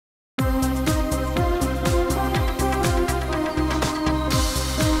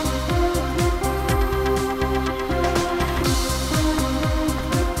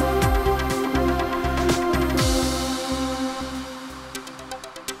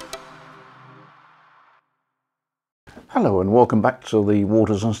Hello and welcome back to the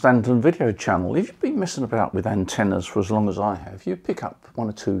Waters and Stanton video channel. If you've been messing about with antennas for as long as I have, you pick up one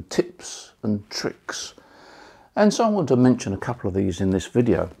or two tips and tricks. And so I want to mention a couple of these in this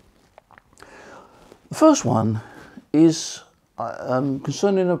video. The first one is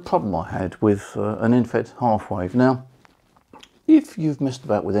concerning a problem I had with an end-fed half wave. Now, if you've messed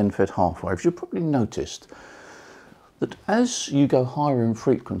about with end-fed half waves, you've probably noticed that as you go higher in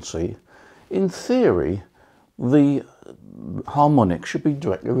frequency, in theory, the harmonic should be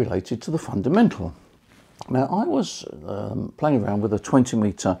directly related to the fundamental. Now, I was playing around with a 20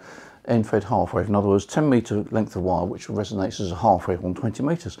 metre end-fed half wave, in other words 10 metre length of wire which resonates as a half wave on 20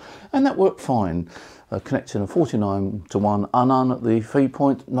 metres, and that worked fine, connecting a 49:1 unan at the feed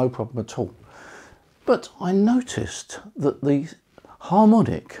point, no problem at all. But I noticed that the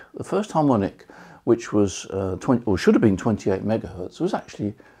harmonic, the first harmonic, which was should have been 28 megahertz, was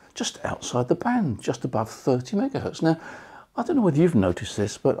actually just outside the band, just above 30 megahertz. Now, I don't know whether you've noticed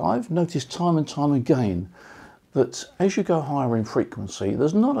this, but I've noticed time and time again that as you go higher in frequency,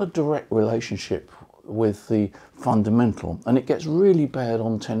 there's not a direct relationship with the fundamental, and it gets really bad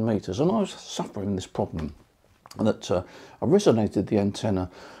on 10 meters. And I was suffering this problem that I resonated the antenna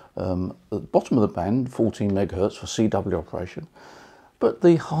at the bottom of the band, 14 megahertz for CW operation, but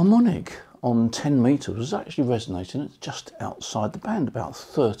the harmonic on 10 meters was actually resonating at just outside the band, about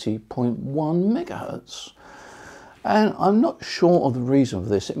 30.1 megahertz. And I'm not sure of the reason for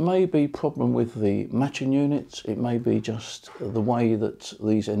this. It may be a problem with the matching units. It may be just the way that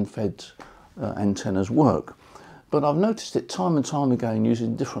these end-fed antennas work. But I've noticed it time and time again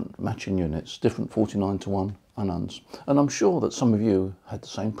using different matching units, different 49:1 unans. And I'm sure that some of you had the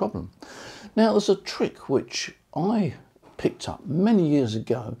same problem. Now, there's a trick which I picked up many years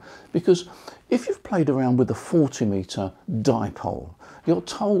ago, because if you've played around with a 40 metre dipole, you're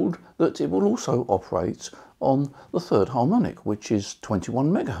told that it will also operate on the third harmonic, which is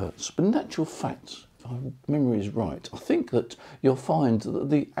 21 megahertz. But in actual fact, if my memory is right, I think that you'll find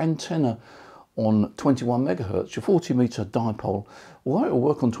that the antenna on 21 megahertz, your 40 metre dipole, although it will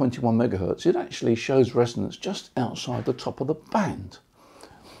work on 21 megahertz, it actually shows resonance just outside the top of the band.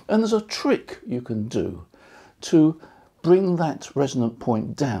 And there's a trick you can do to bring that resonant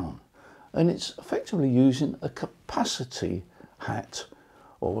point down, and it's effectively using a capacity hat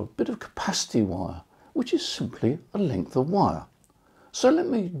or a bit of capacity wire, which is simply a length of wire. So let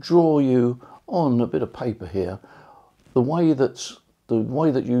me draw you on a bit of paper here the way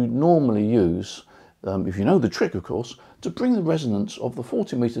that you normally use, if you know the trick of course, to bring the resonance of the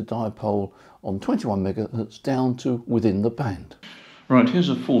 40 metre dipole on 21 megahertz down to within the band. Right, here's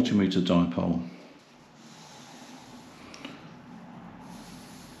a 40 metre dipole.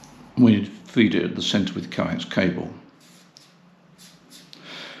 We feed it at the centre with coax cable.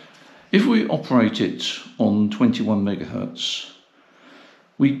 If we operate it on 21 megahertz,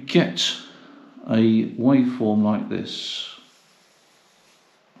 we get a waveform like this.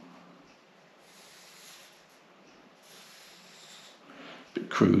 A bit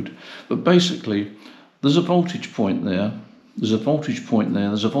crude, but basically there's a voltage point there, there's a voltage point there,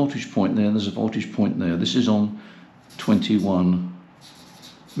 there's a voltage point there, there's a voltage point there. This is on 21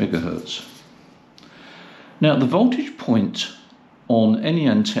 megahertz. Now, the voltage point on any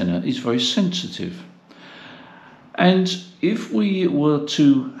antenna is very sensitive, and if we were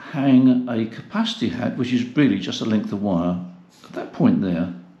to hang a capacity hat, which is really just a length of wire, at that point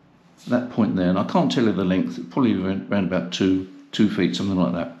there, and I can't tell you the length, probably around about two feet, something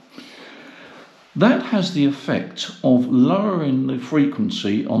like that, that has the effect of lowering the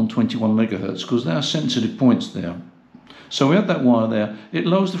frequency on 21 megahertz because there are sensitive points there. So we have that wire there, it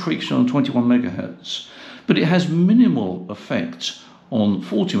lowers the frequency on 21 megahertz, but it has minimal effect on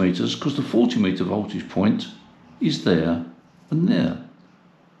 40 meters because the 40 meter voltage point is there and there.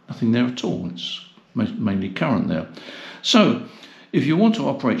 Nothing there at all, it's mainly current there. So if you want to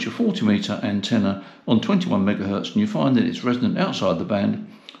operate your 40 meter antenna on 21 megahertz and you find that it's resonant outside the band,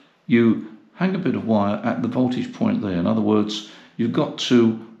 you hang a bit of wire at the voltage point there. In other words, you've got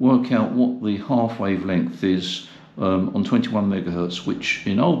to work out what the half wave length is on 21 megahertz, which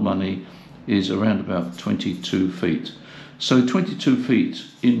in old money is around about 22 feet. So 22 feet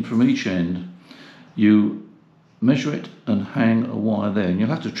in from each end, you measure it and hang a wire there, and you'll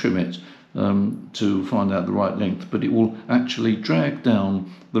have to trim it to find out the right length, but it will actually drag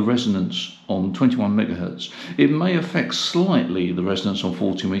down the resonance on 21 megahertz. It may affect slightly the resonance on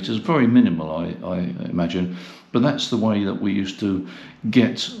 40 meters, very minimal I imagine, but that's the way that we used to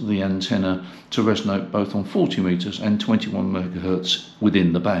get the antenna to resonate both on 40 meters and 21 megahertz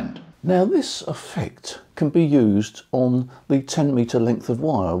within the band. Now this effect can be used on the 10-metre length of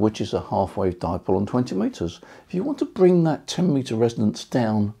wire, which is a half-wave dipole on 20 metres. If you want to bring that 10-metre resonance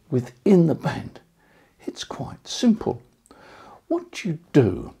down within the band, it's quite simple. What you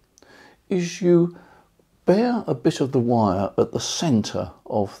do is you bear a bit of the wire at the centre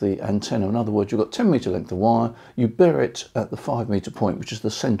of the antenna. In other words, you've got 10-metre length of wire, you bear it at the 5-metre point, which is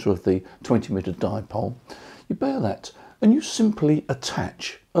the centre of the 20-metre dipole. You bear that and you simply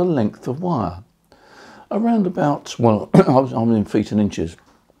attach a length of wire. Around about, well, I'm in feet and inches.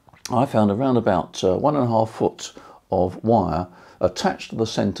 I found around about 1.5 foot of wire attached to the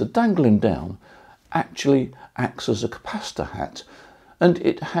centre, dangling down, actually acts as a capacitor hat, and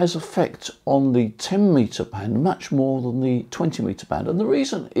it has effect on the 10-metre band much more than the 20-metre band. And the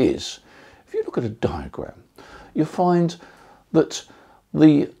reason is, if you look at a diagram, you'll find that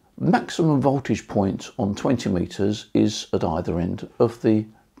the maximum voltage point on 20 metres is at either end of the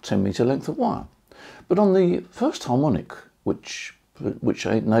 10-metre length of wire. But on the first harmonic, which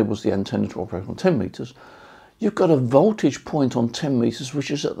enables the antenna to operate on 10 metres, you've got a voltage point on 10 metres which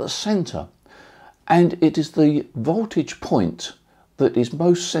is at the centre. And it is the voltage point that is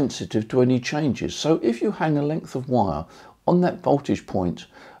most sensitive to any changes. So if you hang a length of wire on that voltage point,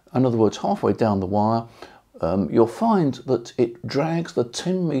 in other words halfway down the wire, you'll find that it drags the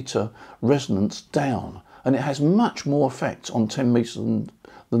 10-metre resonance down, and it has much more effect on 10 metres than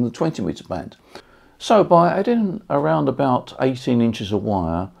the 20-metre band. So by adding around about 18 inches of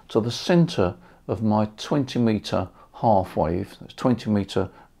wire to the centre of my 20-metre half wave, that's 20-metre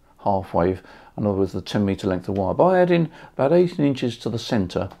half wave, in other words the 10-metre length of wire, by adding about 18 inches to the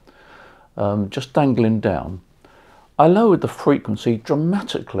centre, just dangling down, I lowered the frequency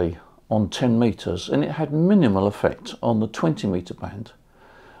dramatically on 10 metres, and it had minimal effect on the 20-metre band.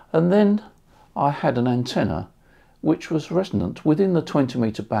 And then I had an antenna which was resonant within the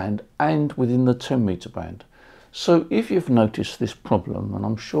 20-metre band and within the 10-metre band. So if you've noticed this problem, and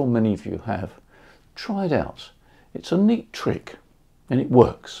I'm sure many of you have, try it out. It's a neat trick and it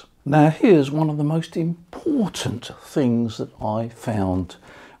works. Now here's one of the most important things that I found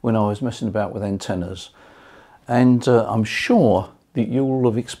when I was messing about with antennas, and I'm sure that you will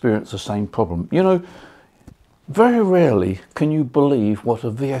have experienced the same problem. You know, very rarely can you believe what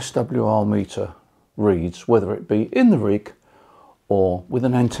a VSWR meter reads, whether it be in the rig or with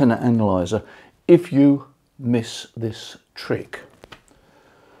an antenna analyzer, if you miss this trick.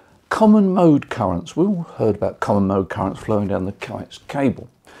 Common mode currents. We all heard about common mode currents flowing down the coax cable.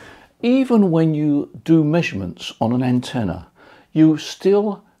 Even when you do measurements on an antenna, you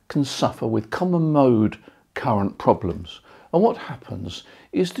still can suffer with common mode current problems. And what happens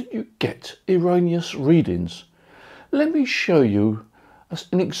is that you get erroneous readings. Let me show you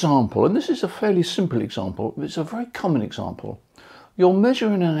an example, and this is a fairly simple example, but it's a very common example. You're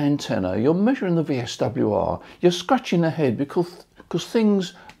measuring an antenna, you're measuring the VSWR, you're scratching your head because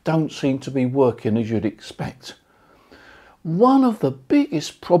things don't seem to be working as you'd expect. One of the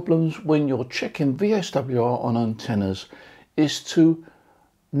biggest problems when you're checking VSWR on antennas is to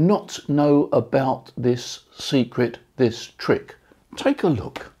not know about this secret, this trick. Take a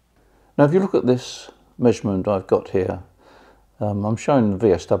look. Now if you look at this measurement I've got here, I'm showing the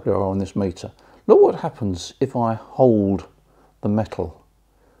VSWR on this meter. Look what happens if I hold the metal.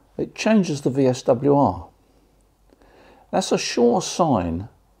 It changes the VSWR. That's a sure sign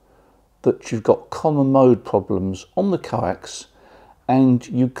that you've got common mode problems on the coax and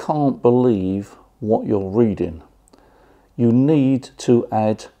you can't believe what you're reading. You need to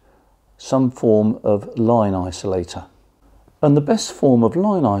add some form of line isolator. And the best form of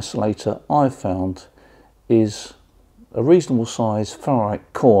line isolator I've found is a reasonable size ferrite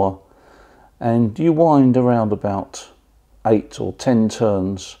core, and you wind around about 8 or 10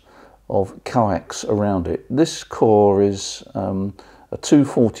 turns of coax around it. This core is a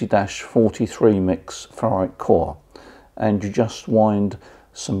 240-43 mix ferrite core, and you just wind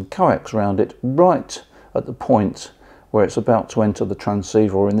some coax around it right at the point where it's about to enter the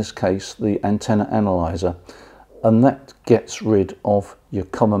transceiver, or in this case the antenna analyzer, and that gets rid of your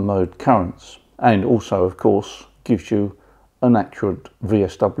common mode currents, and also of course gives you an accurate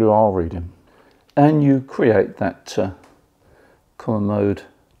VSWR reading. And you create that common mode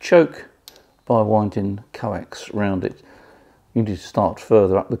choke by winding coax around it. You need to start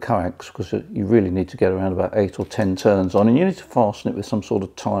further up the coax because you really need to get around about 8 or 10 turns on, and you need to fasten it with some sort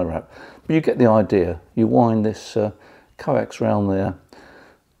of tie wrap. But you get the idea. You wind this coax around there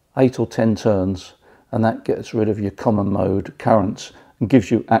 8 or 10 turns, and that gets rid of your common mode currents and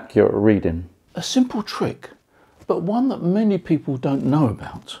gives you accurate reading. A simple trick, but one that many people don't know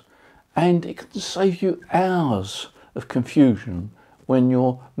about, and it can save you hours of confusion when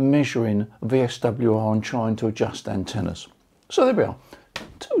you're measuring VSWR and trying to adjust antennas. So there we are.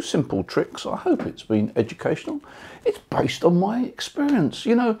 2 simple tricks. I hope it's been educational. It's based on my experience.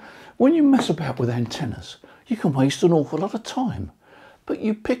 You know, when you mess about with antennas, you can waste an awful lot of time. But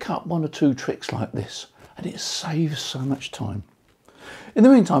you pick up 1 or 2 tricks like this and it saves so much time. In the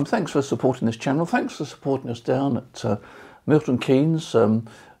meantime, thanks for supporting this channel. Thanks for supporting us down at Milton Keynes. Don't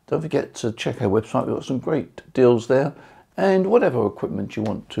forget to check our website. We've got some great deals there. And whatever equipment you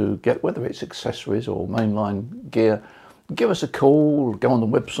want to get, whether it's accessories or mainline gear, give us a call, go on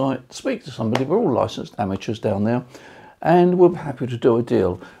the website, speak to somebody. We're all licensed amateurs down there, and we'll be happy to do a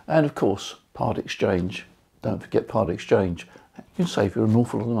deal. And of course, part exchange. Don't forget part exchange. You can save you an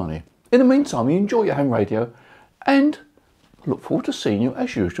awful lot of money. In the meantime, you enjoy your home radio, and I look forward to seeing you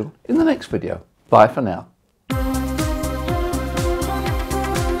as usual in the next video. Bye for now.